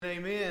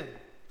Amen.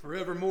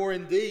 Forevermore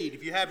indeed.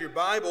 If you have your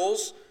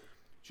Bibles,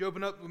 would you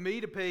open up with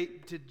me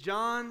to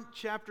John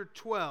chapter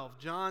 12.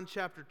 John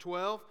chapter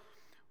 12.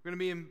 We're going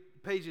to be in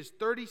verses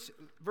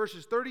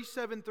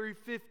 37 through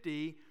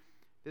 50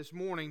 this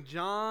morning.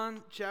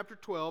 John chapter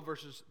 12,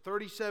 verses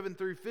 37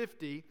 through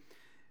 50.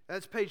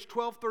 That's page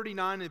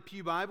 1239 in the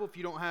Pew Bible. If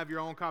you don't have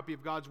your own copy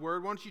of God's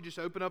Word, why don't you just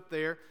open up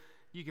there.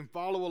 You can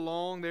follow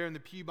along there in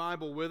the Pew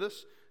Bible with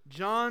us.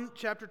 John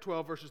chapter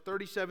 12, verses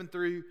 37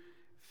 through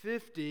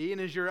 50.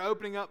 And as you're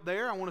opening up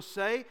there, I want to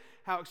say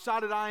how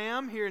excited I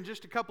am. Here in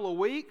just a couple of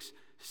weeks,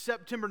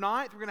 September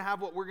 9th, we're going to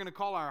have what we're going to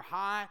call our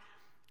High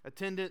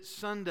Attendance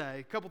Sunday.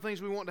 A couple things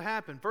we want to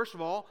happen. First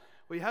of all,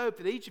 we hope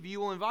that each of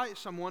you will invite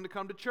someone to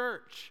come to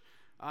church.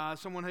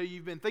 Someone who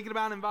you've been thinking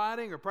about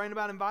inviting or praying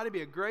about inviting. It'd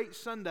be a great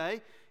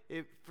Sunday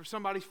for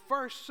somebody's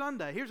first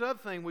Sunday. Here's the other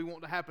thing we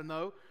want to happen,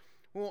 though.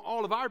 We want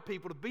all of our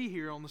people to be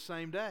here on the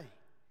same day.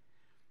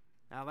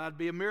 Now, that'd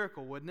be a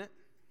miracle, wouldn't it?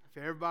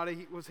 If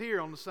everybody was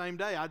here on the same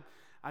day.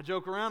 I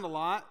joke around a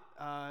lot.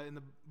 In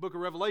the book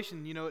of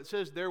Revelation, it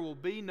says there will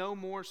be no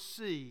more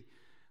sea.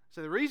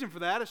 So the reason for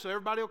that is so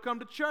everybody will come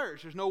to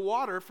church. There's no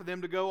water for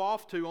them to go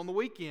off to on the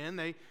weekend.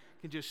 They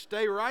can just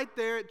stay right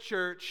there at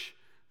church.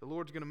 The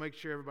Lord's going to make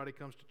sure everybody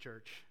comes to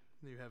church.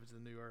 New heavens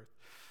and the new earth.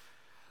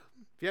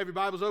 If you have your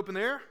Bibles open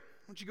there, why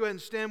don't you go ahead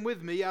and stand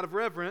with me out of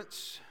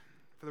reverence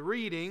for the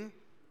reading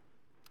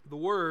of the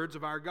words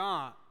of our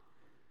God.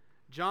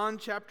 John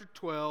chapter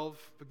 12,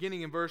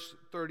 beginning in verse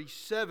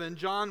 37,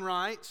 John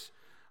writes,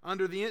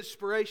 under the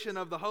inspiration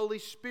of the Holy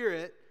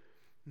Spirit,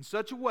 in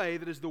such a way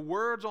that as the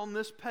words on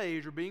this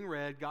page are being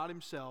read, God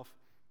Himself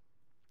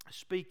is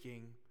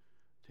speaking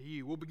to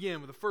you. We'll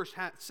begin with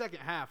the second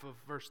half of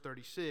verse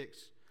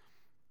 36.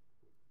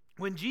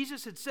 When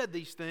Jesus had said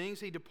these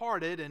things, He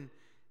departed and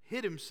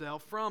hid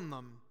Himself from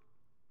them.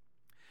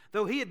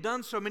 Though He had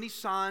done so many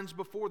signs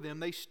before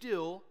them, they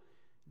still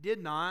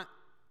did not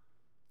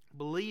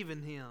believe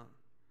in Him.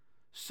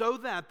 So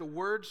that the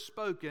words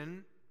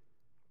spoken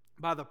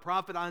by the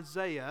prophet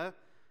Isaiah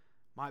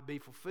might be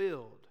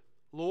fulfilled.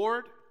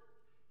 Lord,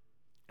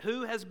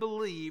 who has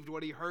believed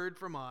what he heard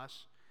from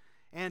us,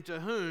 and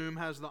to whom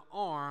has the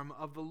arm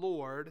of the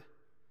Lord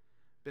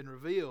been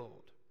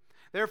revealed?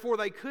 Therefore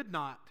they could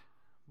not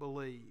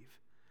believe.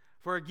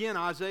 For again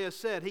Isaiah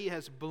said, He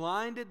has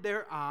blinded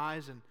their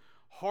eyes and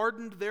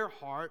hardened their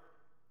heart,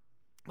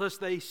 lest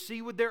they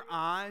see with their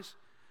eyes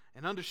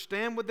and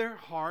understand with their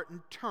heart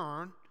and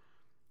turn,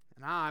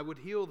 and I would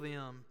heal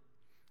them.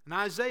 And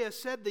Isaiah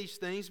said these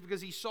things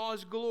because he saw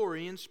His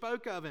glory and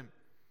spoke of Him.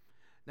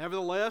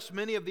 Nevertheless,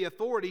 many of the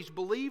authorities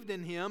believed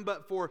in Him,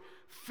 but for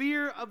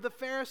fear of the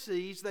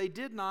Pharisees they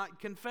did not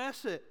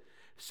confess it,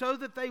 so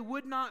that they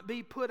would not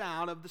be put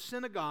out of the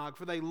synagogue,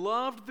 for they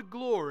loved the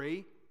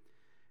glory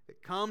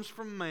that comes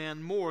from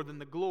man more than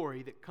the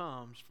glory that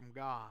comes from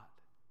God.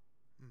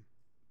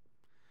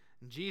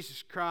 And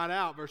Jesus cried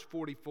out, verse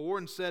 44,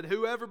 and said,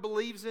 Whoever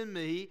believes in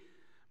me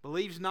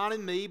believes not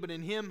in me, but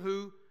in Him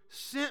who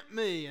sent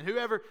me. And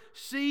whoever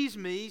sees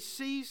me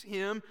sees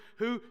Him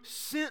who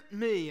sent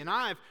me. And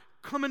I have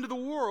come into the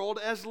world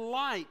as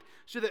light,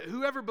 so that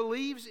whoever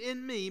believes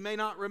in me may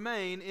not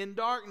remain in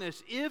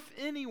darkness. If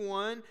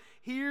anyone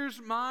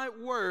hears my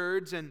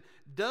words and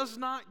does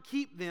not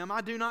keep them,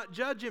 I do not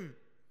judge him.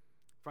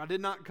 For I did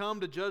not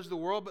come to judge the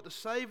world, but to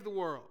save the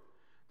world.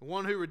 The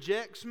one who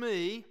rejects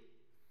me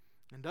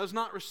and does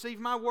not receive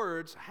my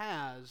words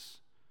has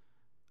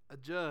a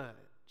judge.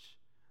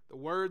 The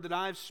word that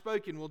I have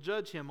spoken will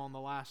judge him on the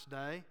last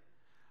day.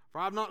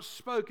 For I have not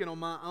spoken on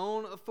my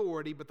own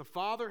authority, but the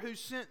Father who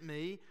sent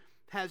me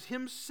has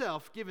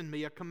Himself given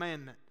me a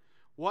commandment,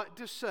 what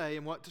to say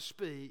and what to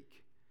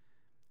speak.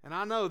 And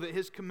I know that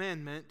His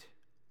commandment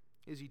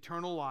is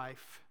eternal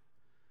life.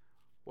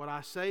 What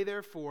I say,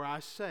 therefore, I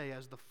say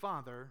as the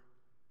Father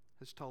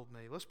has told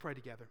me. Let's pray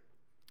together.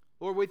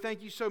 Lord, we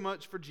thank You so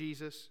much for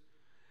Jesus.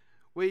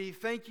 We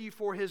thank You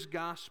for His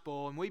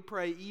gospel, and we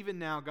pray even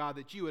now, God,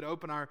 that You would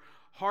open our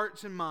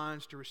hearts and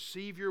minds to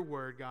receive Your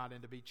word, God,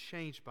 and to be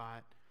changed by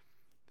it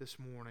this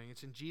morning.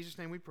 It's in Jesus'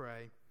 name we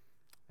pray.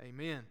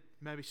 Amen.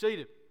 You may be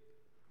seated.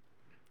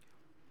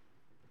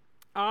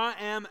 I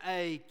am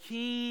a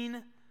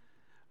keen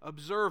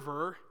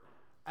observer,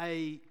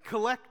 a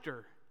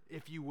collector,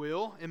 if you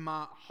will, in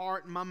my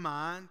heart and my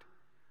mind,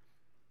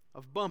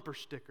 of bumper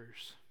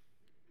stickers.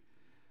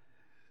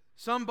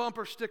 Some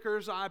bumper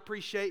stickers I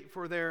appreciate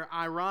for their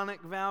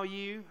ironic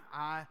value.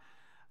 I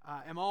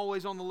am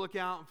always on the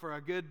lookout for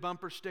a good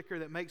bumper sticker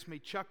that makes me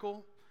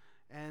chuckle.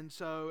 And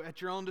so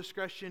at your own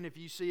discretion, if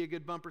you see a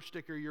good bumper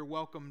sticker, you're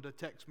welcome to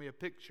text me a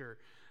picture.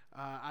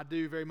 I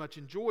do very much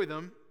enjoy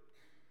them.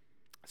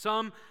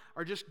 Some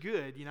are just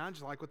good, I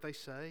just like what they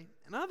say.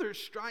 And others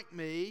strike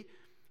me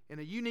in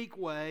a unique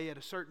way at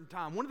a certain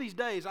time. One of these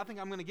days, I think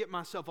I'm going to get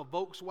myself a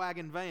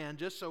Volkswagen van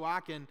just so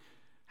I can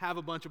have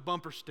a bunch of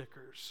bumper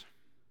stickers.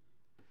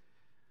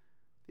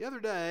 The other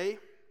day,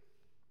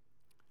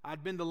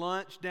 I'd been to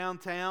lunch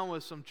downtown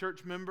with some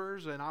church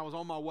members, and I was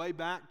on my way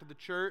back to the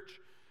church,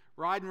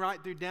 riding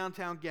right through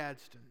downtown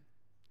Gadsden.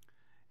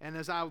 And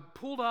as I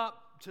pulled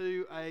up up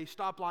to a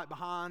stoplight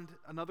behind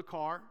another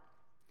car,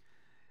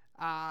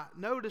 I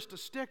noticed a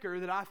sticker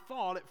that I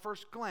thought at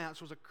first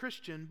glance was a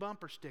Christian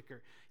bumper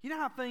sticker. You know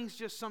how things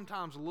just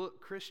sometimes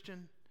look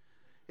Christian?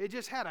 It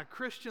just had a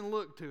Christian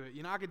look to it.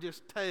 I could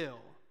just tell.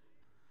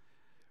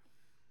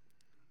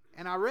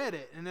 And I read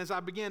it, and as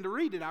I began to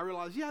read it, I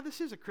realized, yeah, this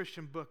is a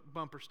Christian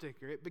bumper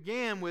sticker. It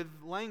began with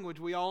language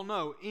we all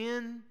know,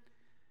 in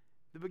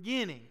the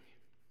beginning.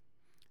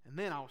 And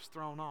then I was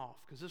thrown off,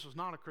 because this was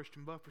not a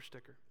Christian bumper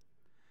sticker.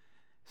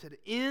 It said,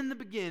 in the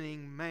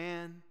beginning,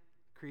 man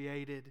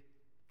created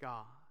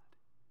God.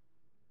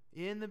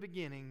 In the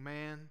beginning,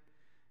 man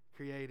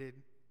created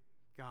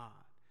God.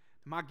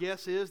 My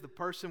guess is the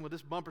person with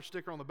this bumper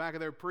sticker on the back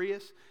of their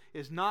Prius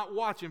is not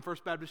watching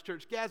First Baptist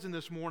Church Gadsden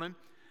this morning.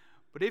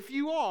 But if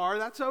you are,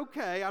 that's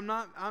okay. I'm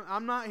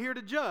not here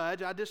to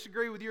judge. I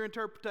disagree with your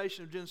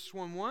interpretation of Genesis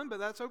 1:1, but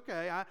that's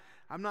okay.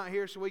 I'm not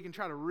here so we can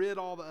try to rid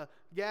all the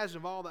Gadsden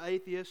of all the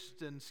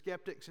atheists and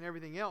skeptics and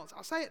everything else.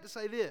 I'll say it to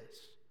say this,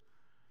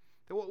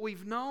 that what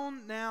we've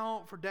known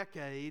now for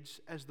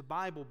decades as the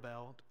Bible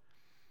Belt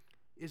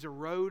is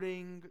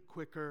eroding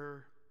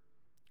quicker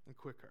and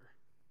quicker.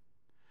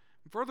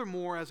 And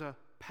furthermore, as a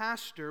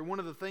pastor, one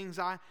of the things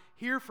I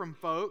hear from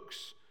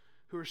folks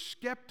who are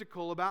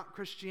skeptical about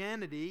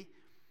Christianity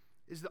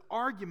is the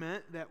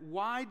argument that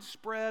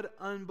widespread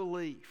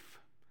unbelief,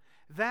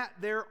 that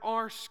there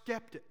are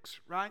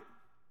skeptics, right,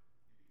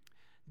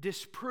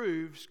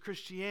 disproves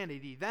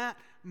Christianity. That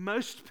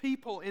most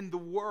people in the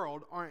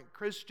world aren't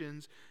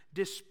Christians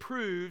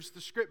disproves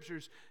the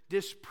Scriptures,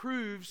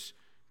 disproves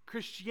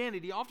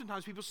Christianity.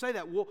 Oftentimes people say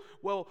that.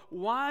 Well,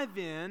 why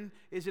then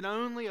is it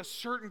only a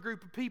certain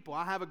group of people?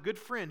 I have a good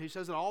friend who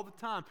says it all the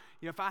time.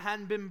 If I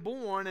hadn't been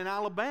born in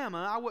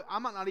Alabama, I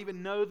might not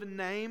even know the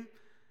name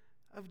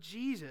of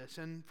Jesus.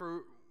 And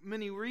for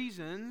many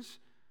reasons,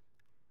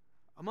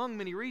 among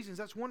many reasons,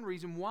 that's one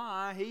reason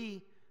why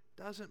he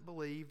doesn't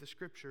believe the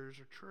Scriptures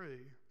are true.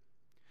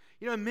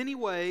 In many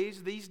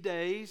ways, these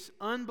days,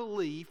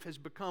 unbelief has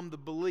become the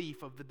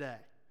belief of the day.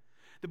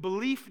 The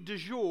belief du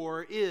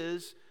jour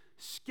is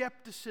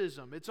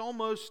skepticism. It's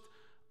almost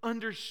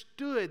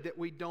understood that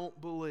we don't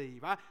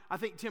believe. I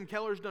think Tim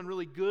Keller's done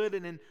really good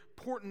and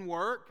important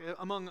work,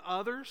 among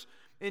others,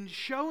 in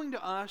showing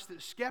to us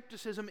that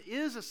skepticism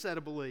is a set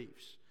of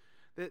beliefs.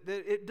 That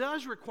it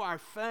does require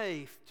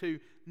faith to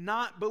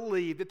not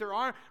believe, that there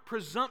are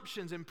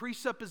presumptions and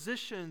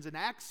presuppositions and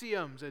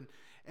axioms and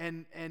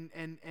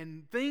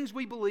things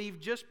we believe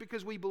just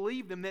because we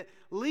believe them that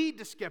lead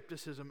to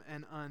skepticism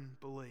and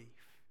unbelief.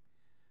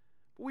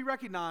 But we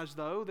recognize,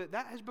 though,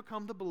 that has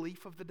become the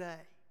belief of the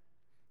day.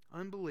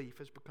 Unbelief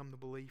has become the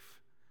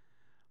belief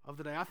of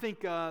the day. I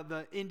think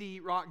the indie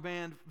rock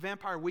band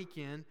Vampire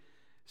Weekend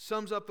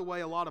sums up the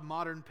way a lot of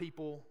modern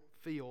people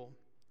feel.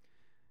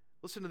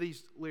 Listen to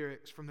these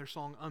lyrics from their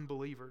song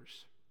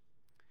Unbelievers.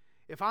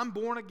 If I'm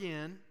born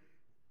again,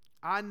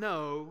 I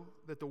know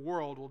that the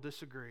world will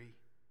disagree.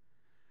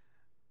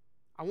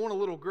 I want a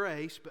little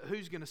grace, but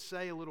who's going to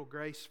say a little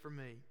grace for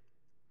me?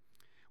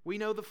 We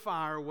know the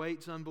fire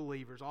awaits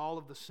unbelievers, all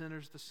of the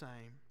sinners the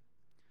same.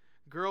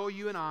 Girl,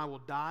 you and I will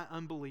die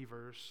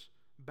unbelievers,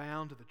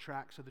 bound to the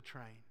tracks of the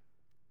train.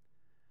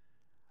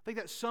 I think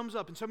that sums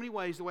up in so many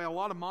ways the way a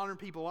lot of modern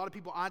people, a lot of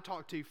people I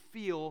talk to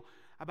feel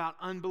about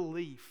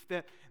unbelief.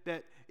 That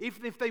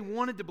if they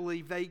wanted to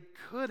believe, they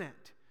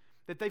couldn't.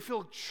 That they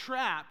feel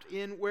trapped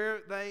in where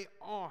they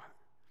are.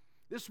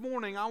 This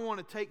morning, I want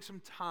to take some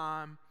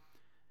time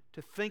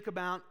to think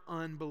about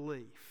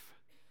unbelief.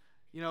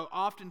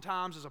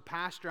 Oftentimes as a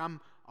pastor, I'm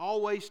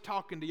always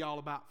talking to y'all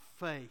about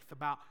faith,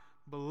 about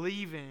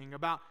believing,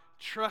 about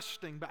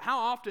trusting. But how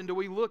often do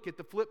we look at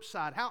the flip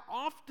side? How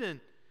often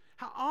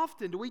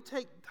do we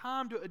take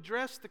time to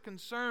address the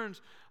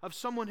concerns of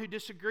someone who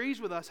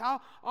disagrees with us? How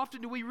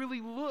often do we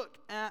really look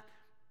at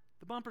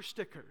the bumper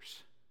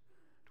stickers?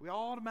 Do we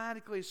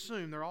automatically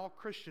assume they're all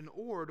Christian,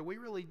 or do we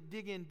really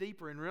dig in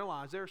deeper and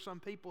realize there are some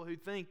people who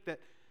think that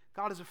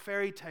God is a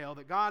fairy tale,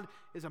 that God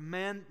is a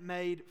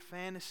man-made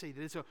fantasy,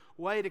 that it's a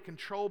way to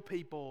control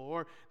people,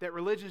 or that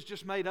religion is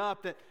just made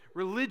up, that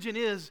religion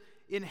is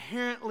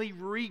inherently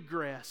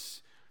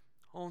regress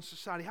on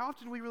society? How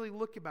often do we really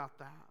look at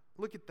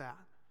that?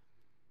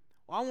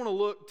 Well, I want to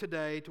look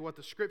today to what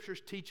the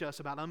Scriptures teach us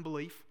about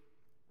unbelief.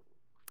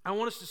 I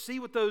want us to see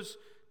what those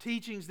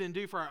teachings then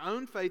do for our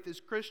own faith as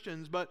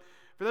Christians. But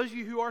for those of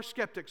you who are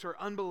skeptics or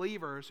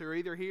unbelievers who are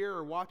either here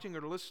or watching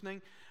or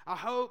listening, I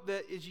hope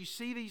that as you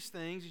see these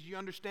things, as you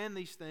understand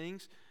these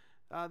things,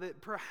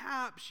 that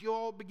perhaps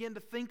you'll begin to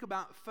think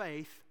about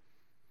faith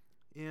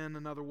in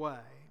another way.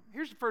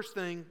 Here's the first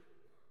thing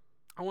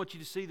I want you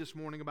to see this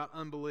morning about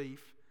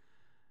unbelief.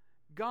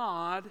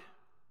 God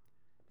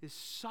is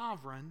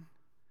sovereign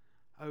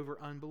over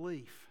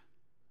unbelief.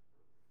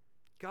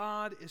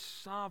 God is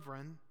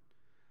sovereign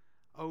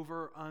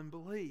over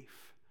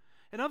unbelief.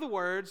 In other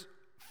words,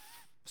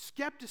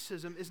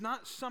 skepticism is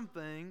not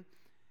something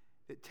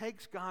that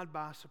takes God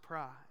by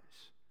surprise.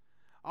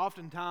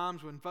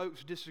 Oftentimes when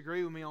folks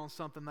disagree with me on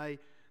something,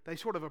 they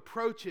sort of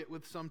approach it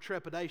with some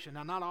trepidation.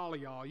 Now, not all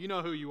of y'all, you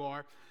know who you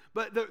are.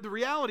 But the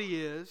reality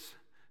is,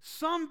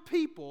 some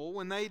people,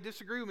 when they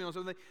disagree with me on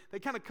something, they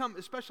kind of come,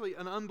 especially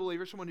an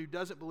unbeliever, someone who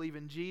doesn't believe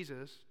in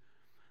Jesus,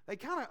 they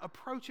kind of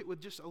approach it with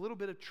just a little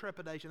bit of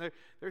trepidation.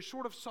 They're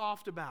sort of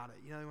soft about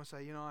it. They want to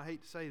say, I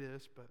hate to say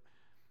this, but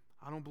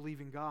I don't believe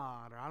in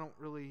God, or I don't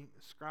really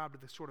ascribe to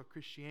the sort of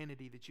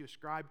Christianity that you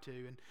ascribe to.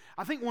 And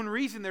I think one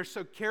reason they're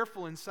so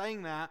careful in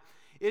saying that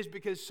is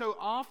because so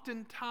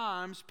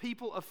oftentimes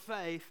people of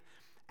faith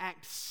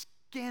act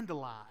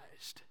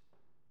scandalized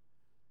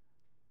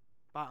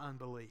by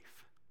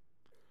unbelief.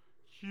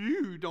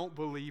 You don't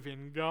believe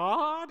in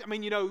God? I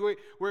mean,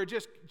 we're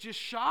just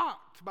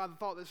shocked by the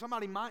thought that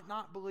somebody might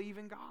not believe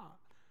in God,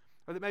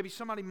 or that maybe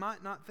somebody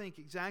might not think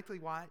exactly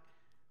what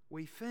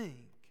we think.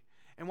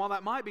 And while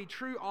that might be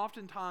true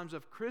oftentimes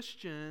of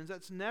Christians,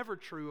 that's never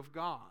true of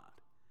God.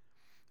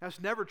 That's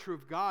never true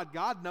of God.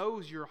 God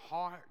knows your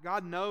heart.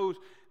 God knows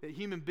that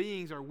human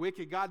beings are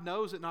wicked. God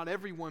knows that not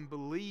everyone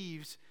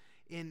believes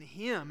in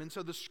Him. And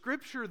so the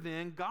Scripture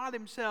then, God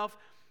Himself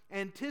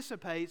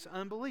anticipates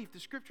unbelief. The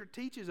Scripture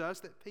teaches us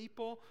that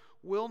people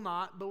will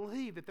not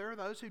believe, that there are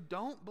those who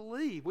don't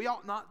believe. We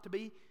ought not to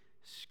be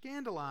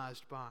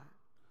scandalized by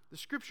it. The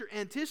Scripture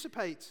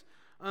anticipates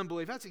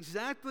unbelief. That's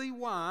exactly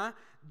why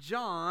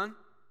John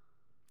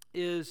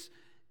is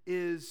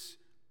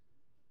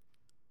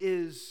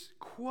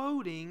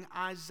quoting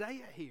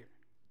Isaiah here.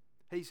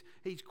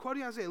 He's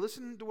quoting Isaiah.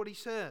 Listen to what he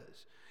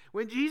says.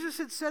 When Jesus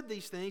had said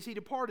these things, he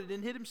departed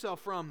and hid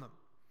himself from them.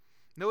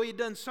 Though he had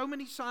done so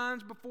many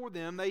signs before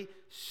them, they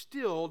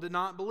still did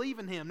not believe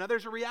in him. Now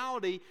there's a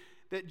reality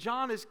that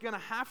John is going to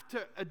have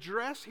to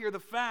address here, the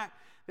fact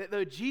that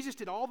though Jesus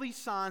did all these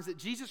signs, that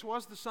Jesus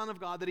was the Son of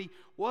God, that He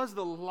was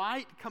the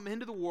light come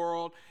into the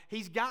world,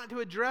 he's got to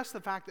address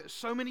the fact that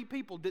so many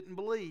people didn't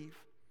believe.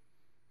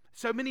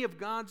 So many of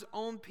God's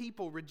own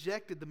people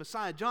rejected the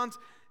Messiah. John's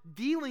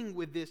dealing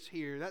with this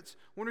here. That's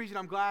one reason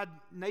I'm glad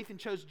Nathan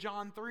chose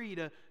John 3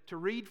 to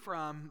read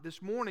from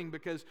this morning,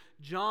 because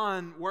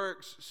John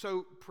works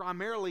so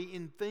primarily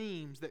in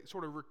themes that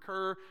sort of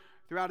recur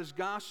throughout his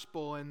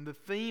gospel, and the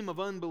theme of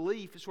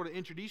unbelief is sort of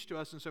introduced to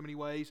us in so many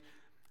ways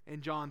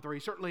in John 3.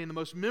 Certainly in the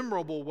most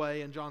memorable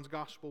way in John's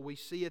gospel, we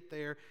see it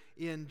there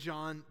in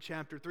John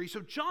chapter 3.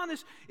 So John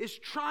is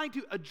trying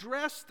to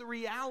address the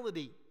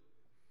reality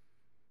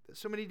that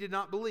so many did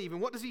not believe.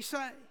 And what does he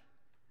say?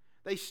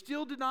 They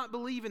still did not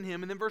believe in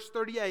him. And then verse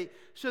 38,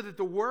 so that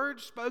the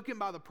word spoken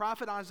by the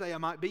prophet Isaiah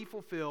might be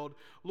fulfilled.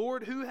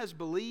 Lord, who has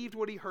believed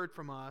what he heard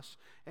from us?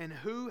 And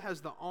who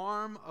has the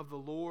arm of the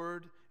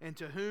Lord, and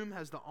to whom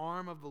has the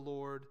arm of the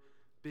Lord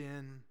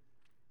been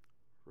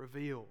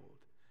revealed?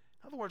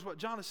 In other words, what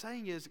John is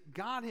saying is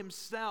God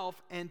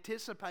Himself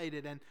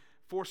anticipated and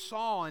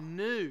foresaw and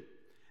knew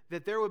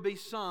that there would be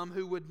some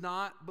who would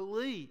not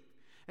believe.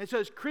 And so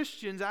as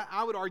Christians,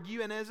 I would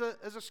argue, and as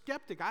a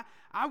skeptic,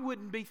 I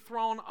wouldn't be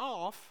thrown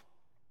off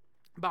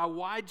by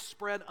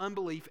widespread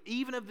unbelief,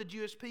 even of the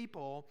Jewish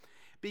people,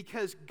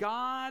 because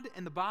God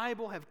and the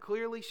Bible have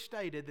clearly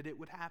stated that it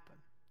would happen.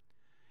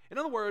 In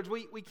other words,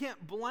 we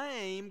can't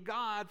blame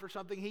God for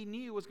something He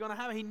knew was going to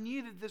happen. He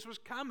knew that this was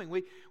coming.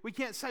 We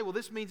can't say, well,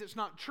 this means it's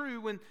not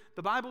true, when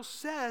the Bible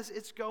says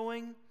it's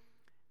going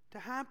to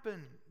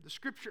happen. The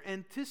Scripture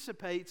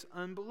anticipates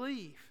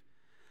unbelief.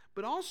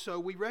 But also,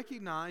 we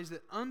recognize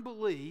that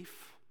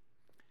unbelief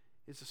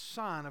is a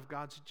sign of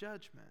God's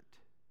judgment.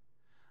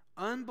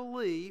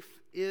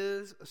 Unbelief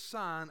is a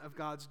sign of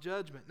God's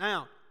judgment.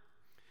 Now,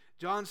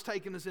 John's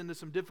taken us into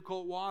some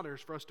difficult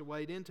waters for us to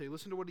wade into.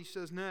 Listen to what he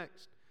says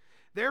next.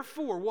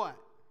 Therefore, what?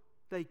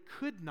 They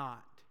could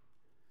not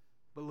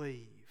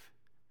believe,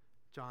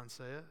 John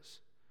says.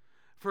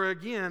 For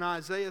again,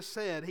 Isaiah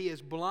said, He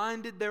has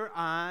blinded their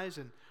eyes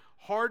and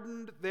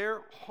hardened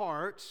their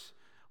hearts,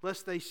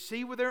 lest they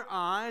see with their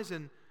eyes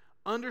and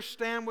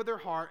understand with their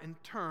heart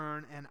and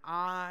turn, and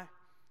I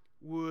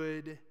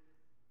would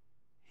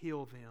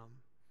heal them.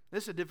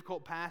 This is a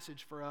difficult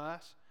passage for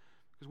us,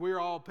 because we're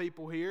all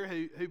people here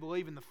who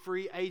believe in the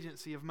free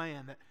agency of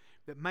man,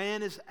 that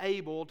man is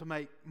able to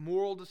make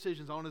moral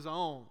decisions on his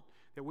own,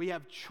 that we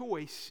have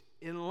choice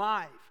in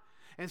life.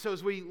 And so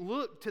as we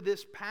look to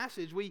this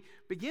passage, we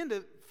begin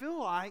to feel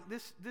like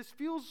this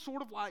feels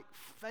sort of like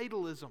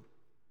fatalism.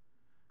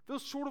 It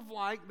feels sort of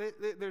like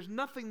there's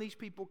nothing these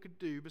people could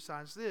do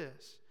besides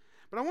this.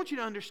 But I want you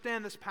to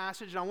understand this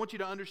passage, and I want you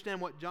to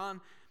understand what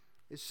John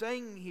is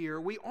saying here.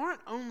 We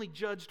aren't only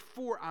judged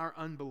for our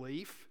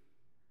unbelief.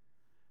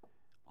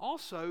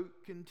 Also,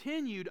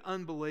 continued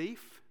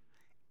unbelief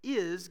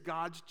is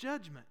God's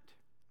judgment.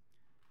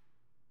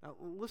 Now,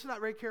 listen to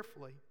that very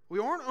carefully. We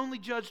aren't only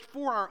judged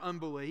for our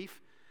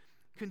unbelief.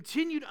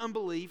 Continued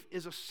unbelief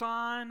is a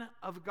sign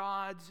of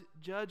God's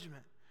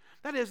judgment.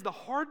 That is, the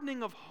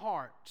hardening of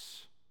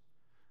hearts.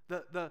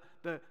 The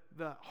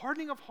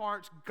hardening of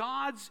hearts,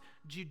 God's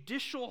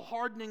judicial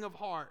hardening of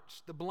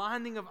hearts, the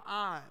blinding of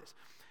eyes.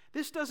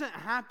 This doesn't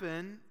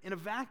happen in a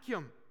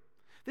vacuum.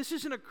 This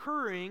isn't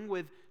occurring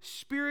with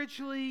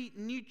spiritually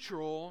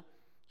neutral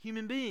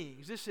human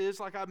beings. This is,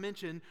 like I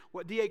mentioned,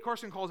 what D.A.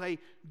 Carson calls a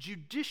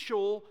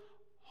judicial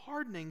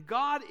hardening.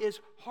 God is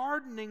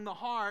hardening the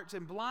hearts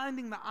and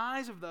blinding the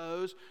eyes of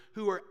those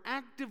who are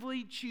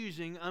actively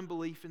choosing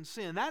unbelief and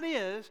sin. That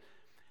is,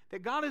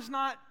 that God is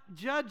not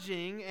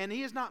judging and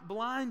He is not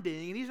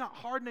blinding and He's not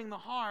hardening the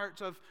hearts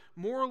of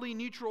morally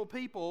neutral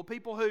people,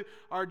 people who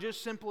are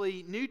just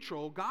simply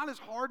neutral. God is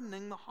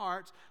hardening the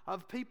hearts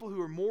of people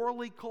who are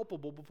morally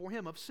culpable before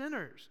Him, of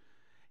sinners.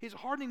 He's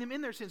hardening them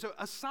in their sin. So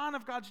a sign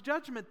of God's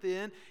judgment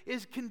then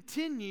is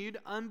continued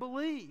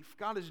unbelief.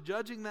 God is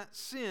judging that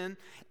sin,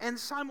 and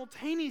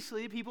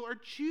simultaneously people are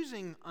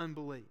choosing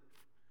unbelief.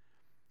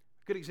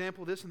 A good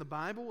example of this in the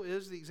Bible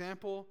is the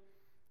example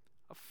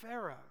of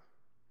Pharaoh.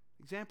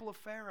 Example of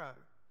Pharaoh,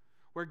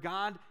 where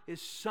God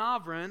is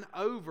sovereign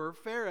over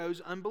Pharaoh's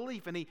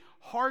unbelief, and He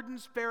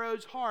hardens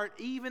Pharaoh's heart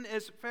even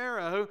as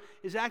Pharaoh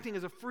is acting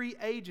as a free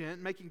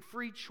agent, making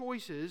free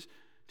choices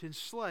to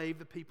enslave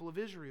the people of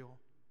Israel.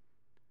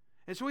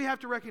 And so we have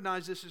to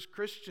recognize this as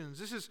Christians.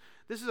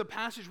 This is a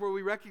passage where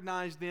we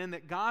recognize then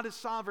that God is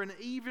sovereign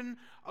even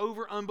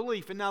over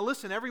unbelief. And now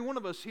listen, every one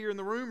of us here in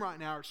the room right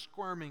now are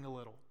squirming a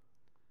little.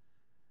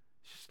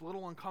 It's just a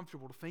little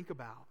uncomfortable to think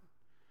about.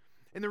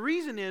 And the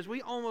reason is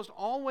we almost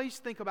always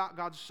think about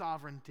God's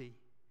sovereignty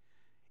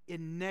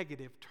in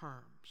negative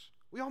terms.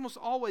 We almost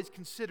always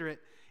consider it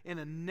in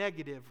a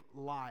negative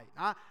light.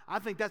 I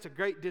think that's a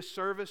great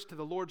disservice to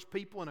the Lord's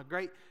people and a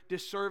great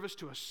disservice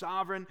to a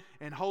sovereign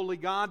and holy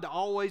God, to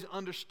always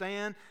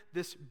understand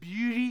this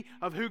beauty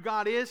of who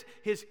God is,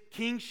 His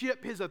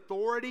kingship, His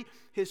authority,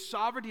 His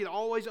sovereignty, to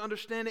always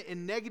understand it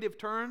in negative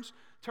terms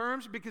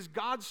because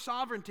God's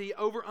sovereignty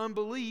over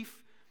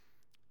unbelief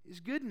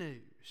is good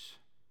news.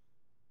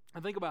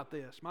 And think about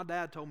this. My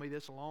dad told me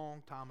this a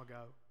long time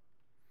ago.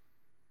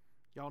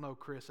 Y'all know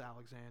Chris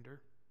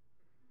Alexander.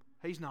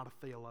 He's not a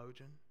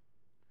theologian.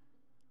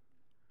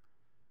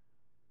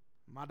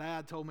 My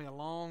dad told me a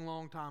long,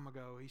 long time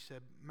ago, he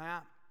said,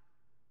 Matt,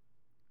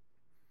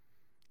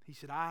 he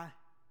said, I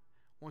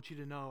want you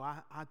to know,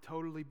 I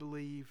totally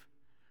believe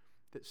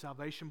that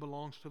salvation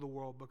belongs to the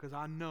world because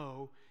I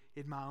know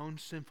in my own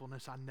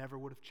sinfulness I never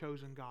would have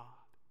chosen God.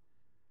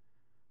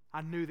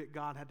 I knew that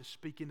God had to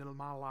speak into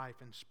my life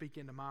and speak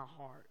into my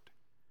heart.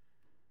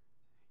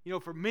 You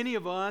know, for many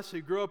of us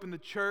who grew up in the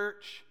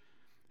church,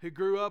 who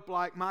grew up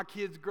like my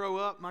kids grow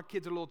up, my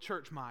kids are little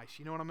church mice,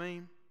 you know what I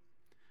mean?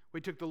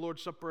 We took the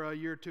Lord's Supper a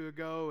year or two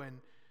ago,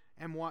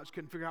 and Watts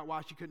couldn't figure out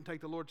why she couldn't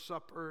take the Lord's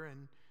Supper,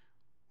 and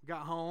we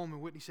got home,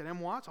 and Whitney said,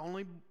 Watts,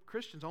 only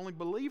Christians, only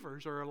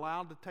believers are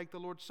allowed to take the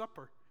Lord's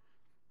Supper.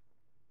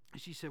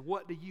 And she said,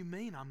 what do you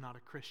mean I'm not a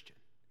Christian?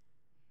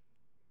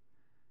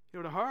 You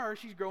know, to her,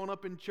 she's growing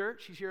up in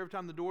church. She's here every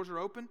time the doors are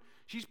open.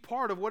 She's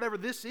part of whatever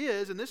this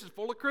is, and this is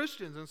full of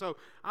Christians. And so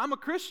I'm a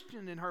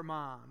Christian in her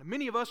mind. And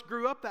many of us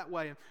grew up that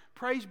way. And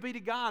praise be to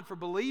God for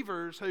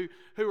believers who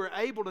are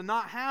able to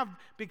not have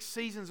big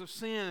seasons of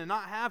sin and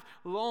not have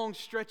long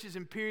stretches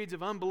and periods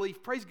of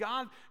unbelief. Praise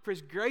God for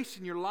His grace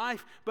in your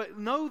life. But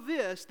know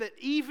this, that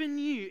even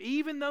you,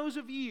 even those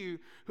of you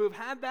who have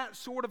had that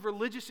sort of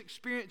religious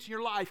experience in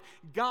your life,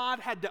 God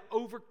had to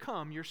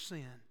overcome your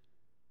sin.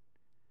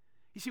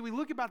 You see, we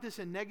look about this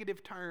in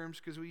negative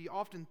terms because we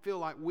often feel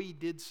like we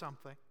did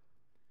something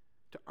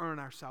to earn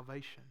our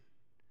salvation.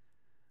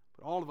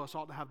 But all of us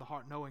ought to have the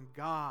heart knowing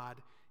God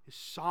is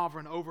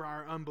sovereign over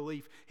our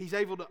unbelief. He's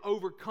able to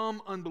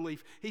overcome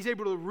unbelief. He's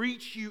able to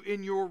reach you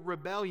in your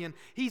rebellion.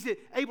 He's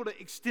able to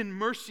extend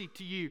mercy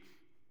to you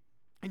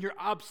in your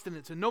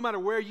obstinance. And no matter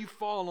where you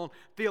fall on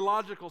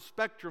theological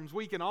spectrums,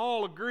 we can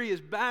all agree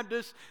as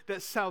Baptists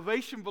that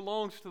salvation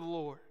belongs to the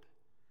Lord.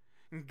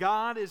 And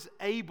God is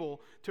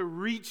able to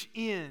reach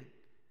in.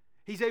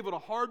 He's able to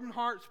harden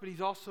hearts, but He's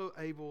also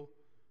able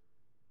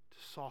to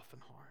soften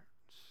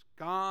hearts.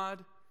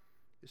 God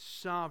is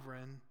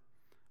sovereign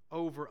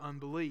over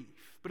unbelief.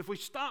 But if we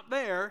stop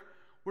there,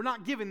 we're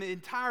not given the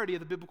entirety of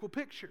the biblical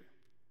picture.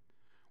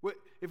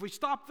 If we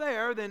stop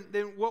there,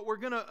 then what we're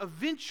going to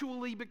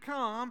eventually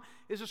become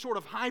is a sort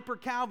of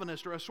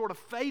hyper-Calvinist or a sort of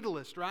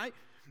fatalist, right?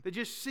 That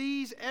just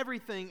sees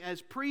everything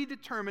as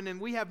predetermined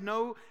and we have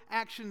no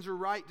actions or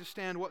right to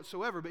stand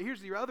whatsoever. But here's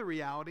the other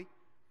reality.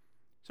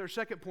 It's our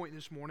second point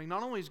this morning.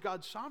 Not only is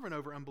God sovereign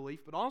over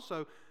unbelief, but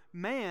also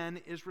man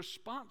is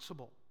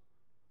responsible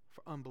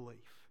for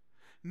unbelief.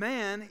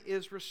 Man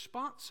is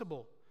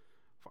responsible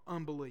for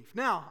unbelief.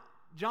 Now,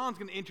 John's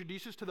going to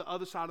introduce us to the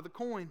other side of the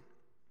coin.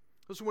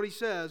 Listen to what he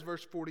says,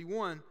 verse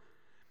 41.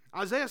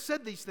 Isaiah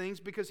said these things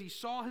because he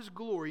saw His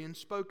glory and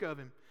spoke of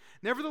Him.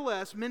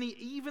 Nevertheless, many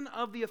even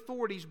of the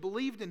authorities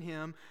believed in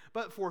Him,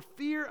 but for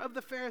fear of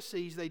the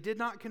Pharisees they did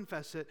not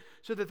confess it,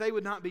 so that they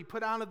would not be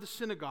put out of the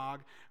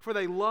synagogue, for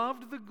they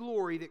loved the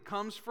glory that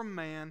comes from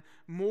man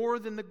more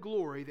than the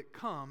glory that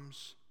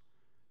comes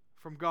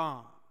from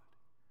God.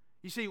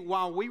 You see,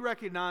 while we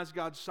recognize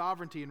God's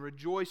sovereignty and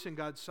rejoice in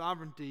God's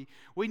sovereignty,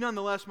 we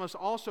nonetheless must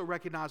also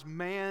recognize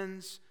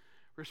man's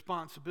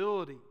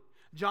responsibility.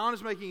 John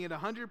is making it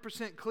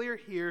 100% clear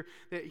here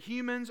that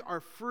humans are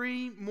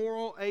free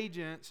moral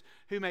agents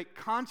who make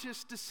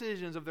conscious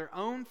decisions of their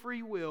own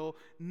free will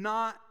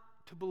not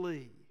to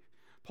believe.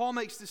 Paul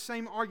makes the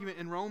same argument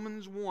in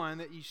Romans 1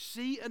 that you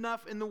see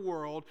enough in the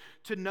world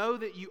to know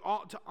that you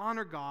ought to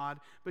honor God,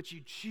 but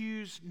you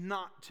choose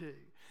not to.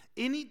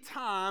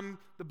 Anytime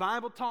the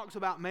Bible talks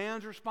about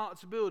man's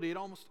responsibility, it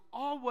almost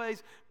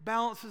always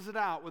balances it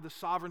out with the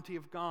sovereignty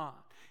of God.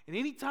 And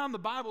anytime the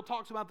Bible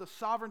talks about the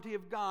sovereignty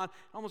of God,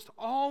 it almost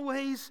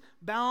always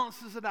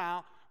balances it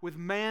out with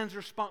man's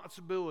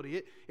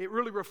responsibility. It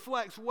really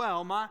reflects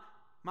well my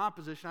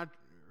position.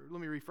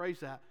 Let me rephrase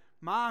that.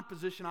 My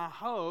position, I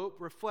hope,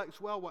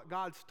 reflects well what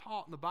God's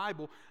taught in the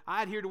Bible.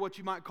 I adhere to what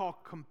you might call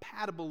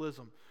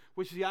compatibilism,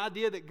 which is the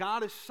idea that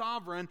God is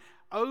sovereign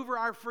over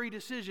our free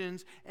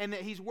decisions and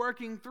that He's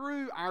working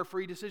through our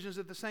free decisions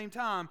at the same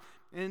time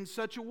in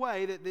such a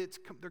way that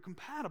they're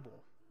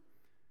compatible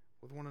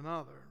with one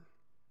another.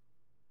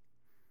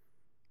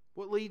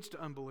 What leads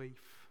to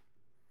unbelief?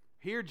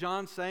 Here,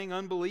 John's saying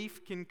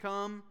unbelief can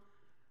come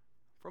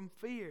from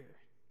fear.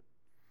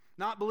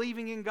 Not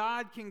believing in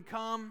God can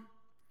come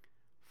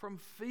from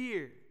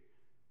fear.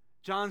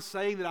 John's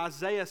saying that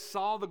Isaiah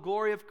saw the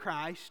glory of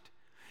Christ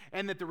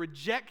and that the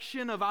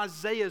rejection of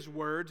Isaiah's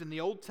words in the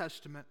Old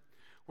Testament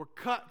were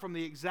cut from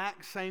the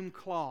exact same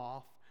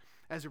cloth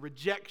as a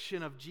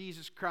rejection of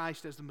Jesus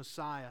Christ as the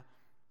Messiah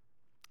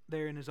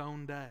there in His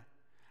own day.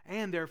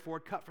 And therefore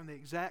cut from the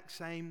exact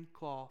same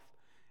cloth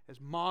as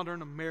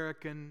modern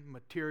American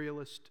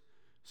materialist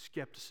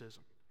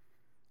skepticism.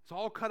 It's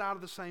all cut out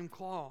of the same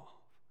cloth.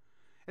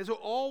 And so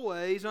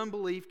always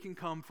unbelief can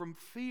come from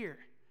fear.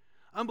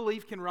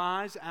 Unbelief can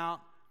rise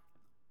out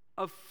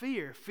of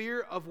fear.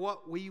 Fear of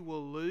what we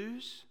will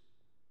lose.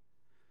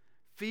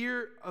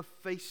 Fear of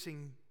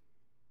facing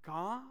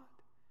God.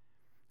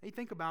 Hey,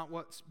 think about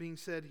what's being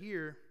said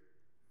here.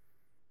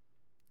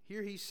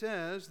 Here he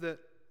says that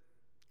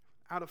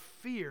out of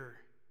fear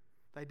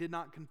they did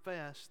not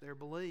confess their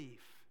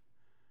belief.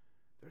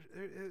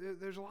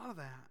 There's a lot of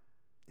that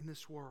in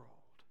this world.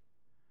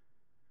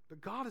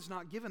 But God has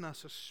not given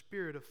us a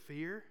spirit of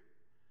fear,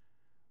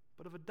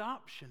 but of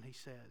adoption, he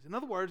says. In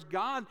other words,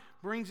 God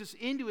brings us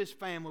into His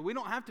family. We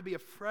don't have to be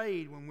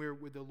afraid when we're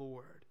with the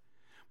Lord.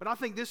 But I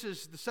think this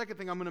is the second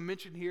thing I'm going to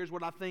mention here is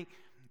what I think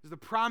is the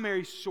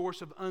primary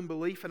source of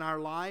unbelief in our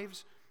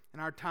lives, in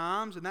our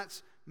times, and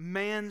that's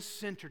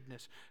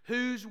man-centeredness.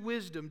 Whose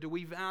wisdom do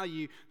we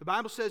value? The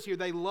Bible says here,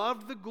 they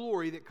loved the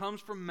glory that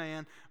comes from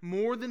man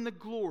more than the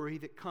glory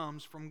that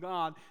comes from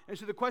God. And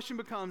so the question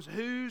becomes,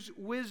 whose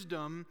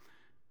wisdom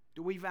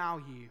do we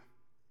value?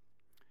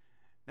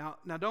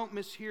 Now don't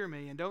mishear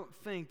me and don't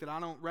think that I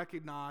don't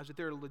recognize that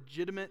there are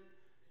legitimate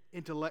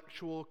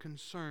intellectual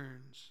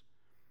concerns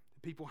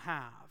that people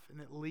have and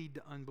that lead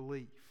to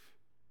unbelief.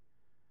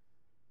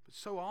 But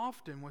so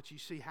often what you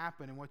see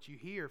happen and what you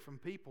hear from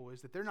people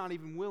is that they're not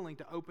even willing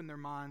to open their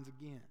minds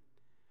again.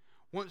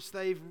 Once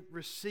they've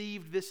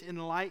received this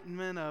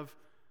enlightenment of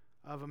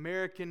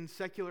American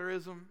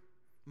secularism,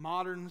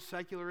 modern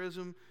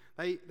secularism,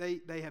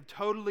 they have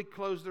totally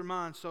closed their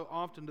minds so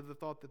often to the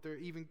thought that there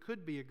even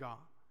could be a God.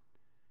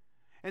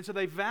 And so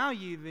they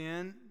value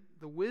then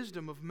the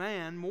wisdom of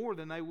man more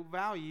than they will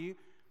value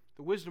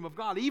the wisdom of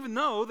God, even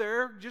though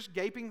they're just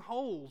gaping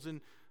holes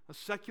in a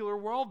secular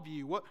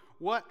worldview.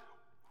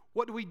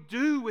 What do we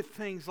do with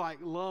things like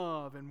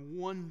love and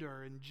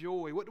wonder and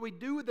joy? What do we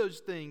do with those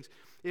things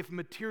if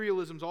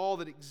materialism's all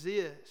that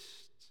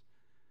exists?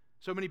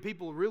 So many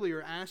people really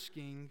are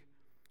asking,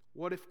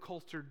 what if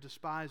cultured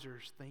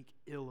despisers think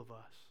ill of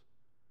us?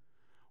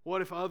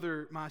 What if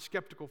my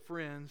skeptical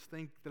friends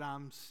think that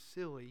I'm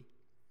silly?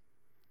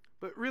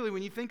 But really,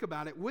 when you think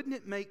about it, wouldn't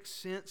it make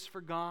sense for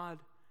God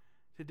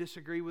to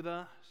disagree with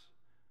us?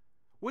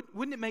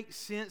 Wouldn't it make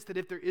sense that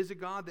if there is a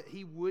God that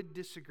He would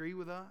disagree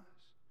with us?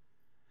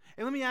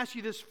 And let me ask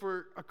you this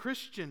for a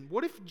Christian.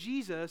 What if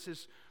Jesus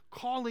is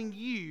calling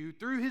you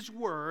through His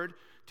Word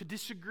to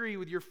disagree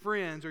with your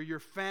friends or your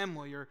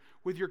family or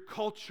with your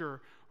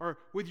culture or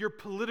with your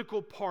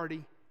political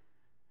party?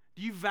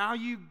 Do you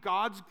value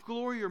God's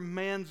glory or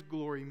man's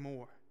glory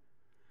more?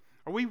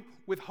 Are we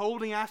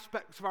withholding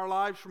aspects of our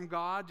lives from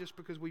God just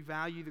because we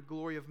value the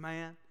glory of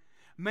man?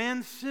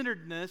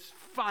 Man-centeredness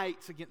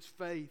fights against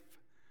faith.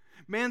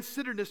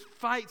 Man-centeredness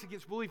fights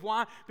against belief.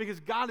 Why? Because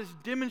God is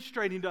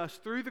demonstrating to us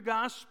through the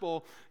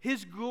gospel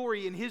His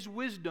glory and His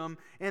wisdom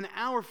and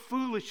our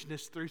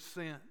foolishness through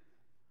sin.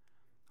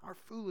 Our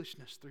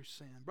foolishness through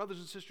sin. Brothers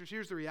and sisters,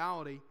 here's the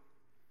reality.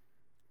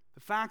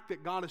 The fact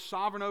that God is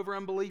sovereign over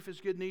unbelief is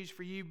good news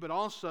for you, but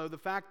also the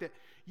fact that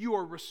you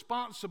are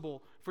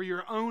responsible for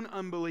your own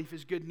unbelief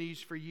is good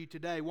news for you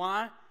today.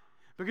 Why?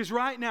 Because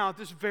right now, at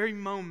this very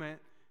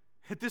moment,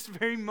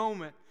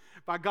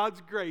 by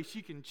God's grace,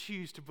 you can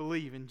choose to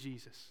believe in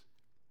Jesus.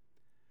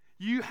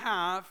 You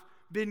have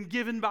been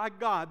given by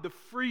God the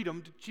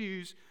freedom to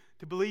choose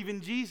to believe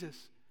in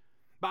Jesus.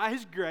 By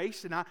His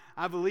grace, and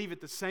I believe at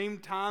the same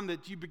time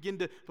that you begin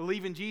to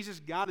believe in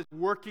Jesus, God is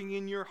working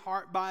in your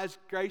heart by His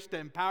grace to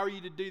empower you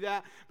to do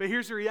that. But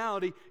here's the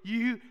reality.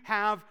 You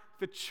have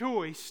the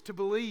choice to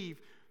believe.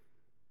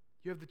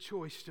 You have the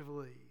choice to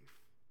believe.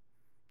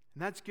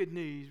 And that's good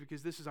news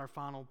because this is our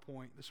final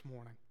point this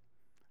morning.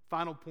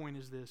 Final point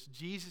is this.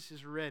 Jesus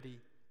is ready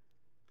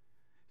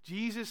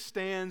Jesus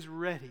stands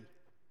ready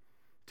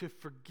to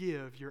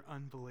forgive your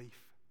unbelief.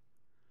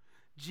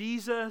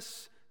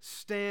 Jesus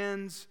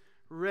stands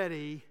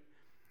ready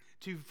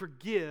to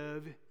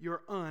forgive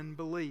your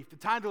unbelief. The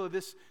title of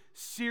this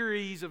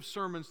series of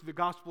sermons to the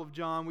Gospel of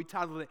John, we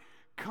titled it,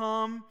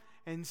 Come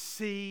and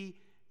See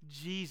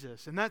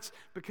Jesus. And that's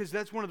because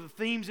that's one of the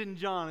themes in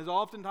John, is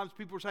oftentimes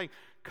people are saying,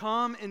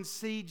 come and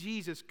see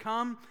Jesus.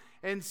 Come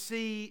and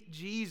see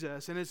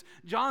Jesus. And as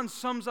John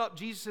sums up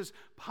Jesus'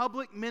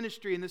 public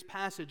ministry in this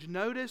passage,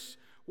 notice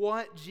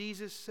what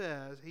Jesus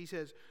says. He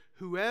says,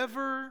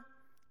 whoever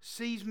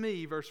sees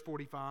me, verse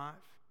 45,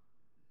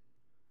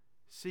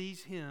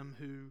 sees him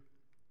who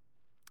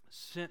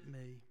sent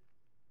me.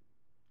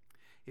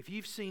 If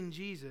you've seen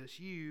Jesus,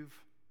 you've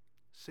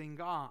seen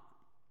God.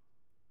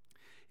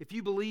 If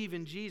you believe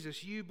in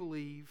Jesus, you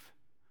believe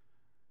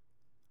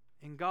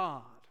in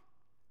God.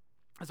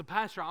 As a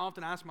pastor, I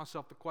often ask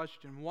myself the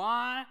question,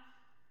 why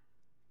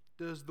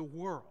does the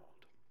world,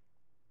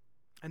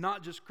 and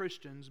not just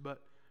Christians,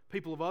 but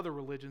people of other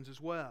religions as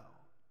well,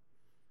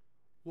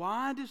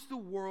 why does the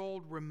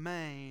world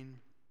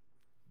remain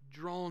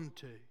drawn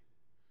to,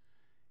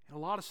 in a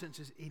lot of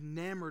senses,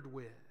 enamored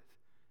with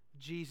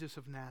Jesus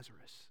of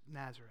Nazareth?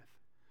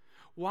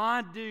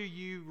 Why do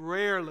you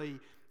rarely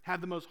have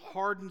the most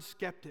hardened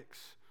skeptics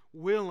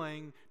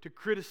willing to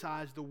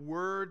criticize the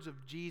words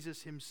of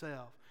Jesus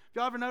himself? Have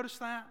y'all ever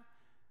noticed that?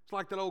 It's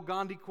like that old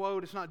Gandhi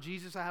quote, it's not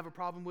Jesus I have a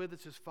problem with,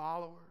 it's his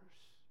followers.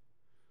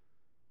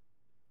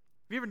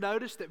 Have you ever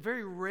noticed that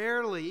very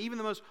rarely, even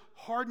the most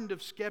hardened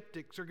of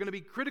skeptics are going to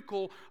be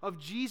critical of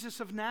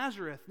Jesus of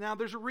Nazareth? Now,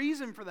 there's a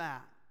reason for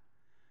that.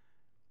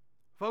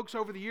 Folks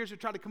over the years have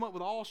tried to come up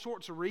with all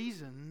sorts of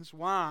reasons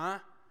why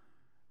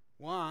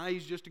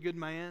he's just a good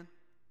man,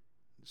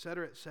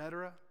 etc.,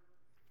 etc.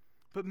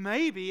 But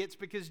maybe it's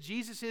because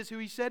Jesus is who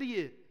he said he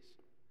is.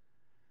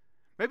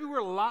 Maybe we're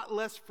a lot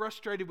less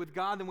frustrated with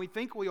God than we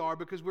think we are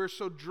because we're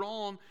so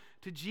drawn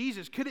to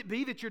Jesus. Could it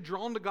be that you're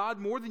drawn to God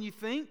more than you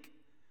think?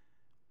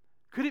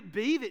 Could it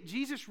be that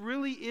Jesus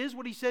really is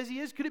what he says he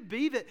is? Could it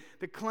be that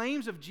the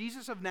claims of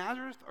Jesus of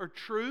Nazareth are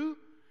true?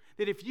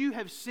 That if you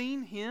have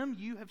seen him,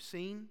 you have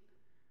seen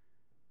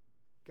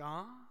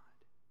God?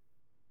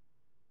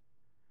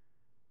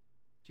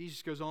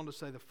 Jesus goes on to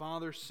say the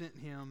Father sent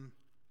him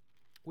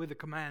with a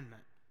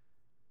commandment.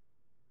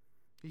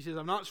 He says,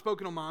 I've not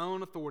spoken on my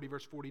own authority,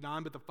 verse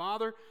 49, but the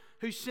Father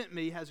who sent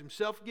me has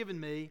himself given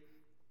me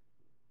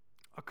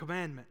a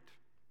commandment,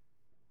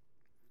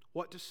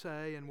 what to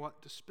say and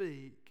what to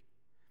speak.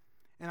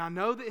 And I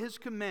know that his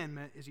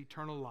commandment is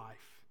eternal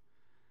life.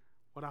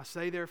 What I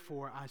say,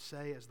 therefore, I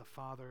say as the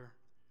Father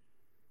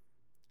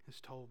has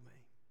told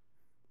me.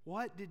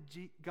 What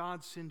did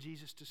God send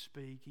Jesus to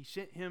speak? He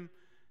sent him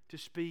to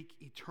speak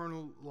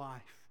eternal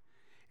life.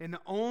 And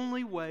the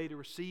only way to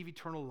receive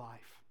eternal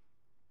life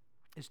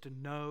is to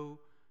know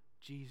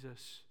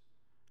Jesus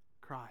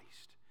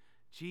Christ.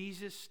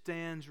 Jesus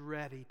stands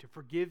ready to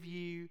forgive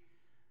you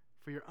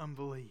for your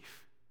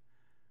unbelief.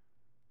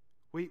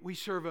 We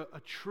serve a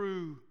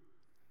true,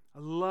 a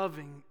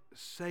loving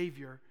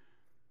Savior.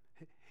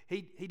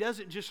 He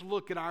doesn't just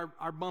look at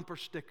our bumper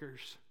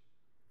stickers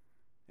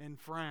and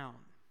frown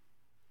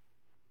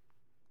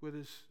with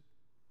his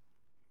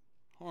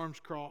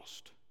arms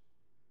crossed,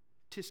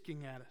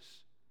 tisking at us.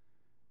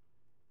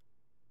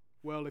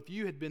 Well, if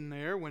you had been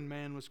there when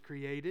man was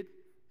created,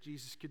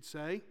 Jesus could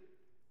say,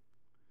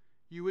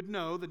 you would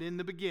know that in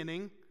the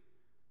beginning,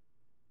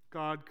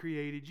 God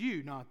created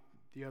you, not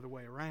the other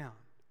way around.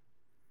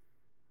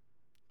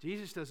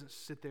 Jesus doesn't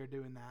sit there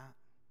doing that.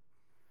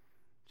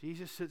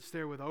 Jesus sits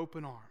there with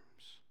open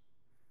arms,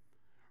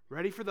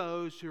 ready for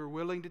those who are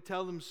willing to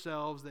tell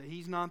themselves that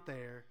he's not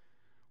there,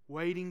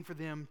 waiting for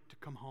them to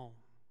come home,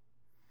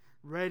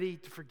 ready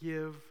to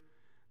forgive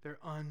their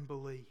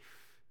unbelief.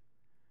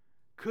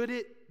 Could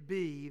it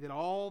be that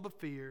all the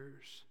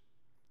fears,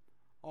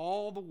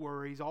 all the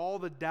worries, all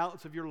the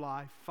doubts of your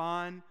life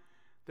find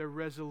their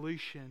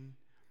resolution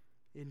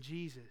in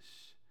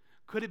Jesus?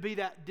 Could it be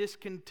that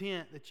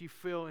discontent that you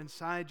feel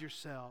inside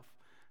yourself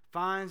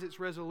finds its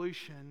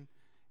resolution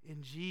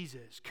in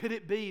Jesus? Could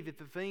it be that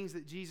the things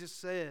that Jesus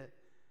said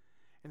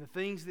and the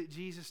things that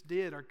Jesus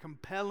did are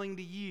compelling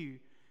to you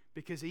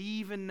because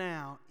even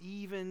now,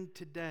 even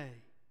today,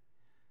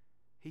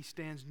 he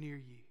stands near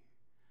you?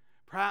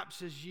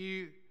 Perhaps as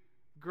you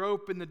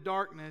grope in the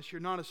darkness, you're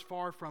not as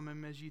far from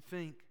him as you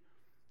think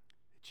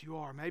that you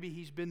are. Maybe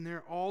he's been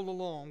there all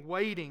along,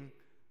 waiting,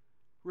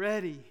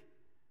 ready,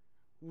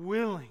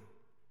 willing,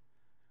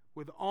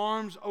 with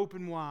arms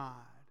open wide,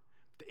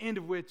 at the end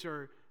of which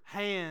are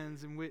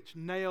hands in which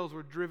nails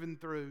were driven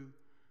through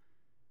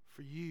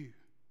for you,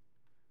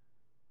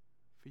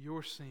 for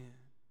your sin.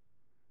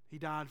 He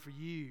died for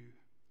you,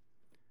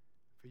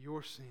 for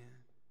your sin.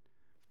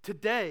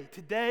 Today,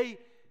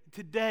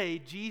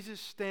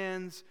 Jesus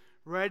stands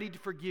ready to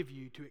forgive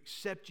you, to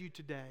accept you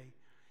today,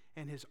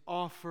 and his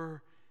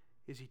offer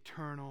is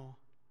eternal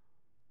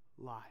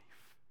life.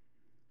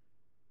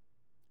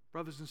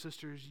 Brothers and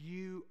sisters,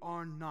 you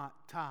are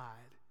not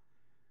tied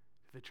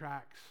to the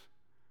tracks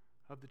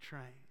of the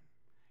train.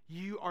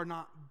 You are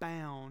not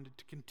bound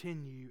to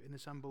continue in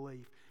this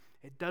unbelief.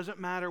 It doesn't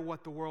matter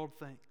what the world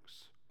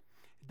thinks.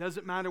 It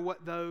doesn't matter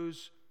what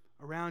those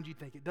around you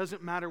think. It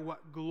doesn't matter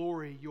what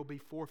glory you'll be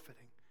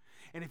forfeiting.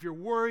 And if you're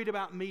worried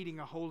about meeting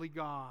a holy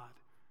God,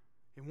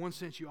 in one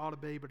sense you ought to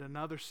be, but in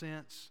another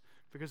sense,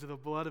 because of the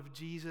blood of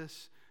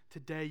Jesus,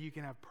 today you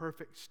can have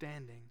perfect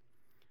standing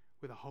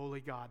with a holy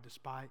God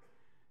despite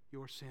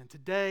your sin.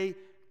 Today,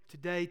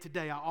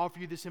 I offer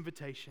you this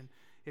invitation.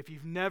 If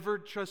you've never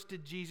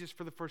trusted Jesus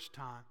for the first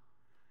time,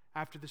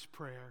 after this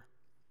prayer,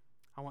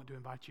 I want to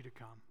invite you to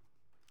come.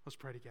 Let's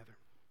pray together.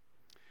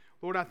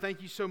 Lord, I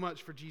thank you so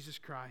much for Jesus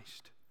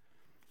Christ.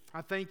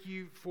 I thank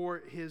you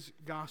for His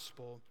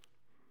gospel.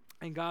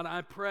 And God,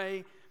 I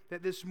pray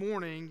that this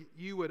morning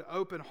you would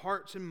open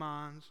hearts and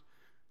minds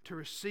to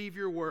receive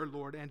your word,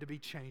 Lord, and to be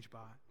changed by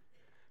it.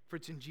 For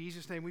it's in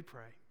Jesus' name we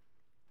pray.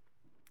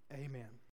 Amen.